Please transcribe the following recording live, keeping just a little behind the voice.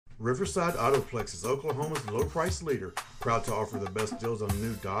Riverside Autoplex is Oklahoma's low-price leader, proud to offer the best deals on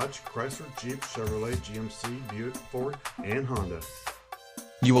new Dodge, Chrysler, Jeep, Chevrolet, GMC, Buick, Ford, and Honda.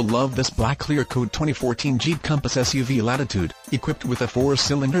 You will love this black clear coat 2014 Jeep Compass SUV Latitude, equipped with a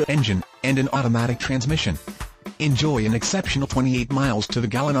 4-cylinder engine and an automatic transmission. Enjoy an exceptional 28 miles to the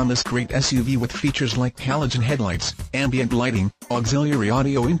gallon on this great SUV with features like halogen headlights, ambient lighting, auxiliary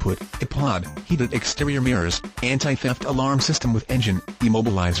audio input, iPod, heated exterior mirrors, anti-theft alarm system with engine,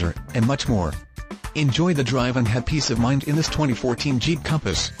 immobilizer, and much more. Enjoy the drive and have peace of mind in this 2014 Jeep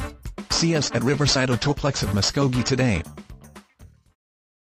Compass. See us at Riverside Autoplex of Muskogee today.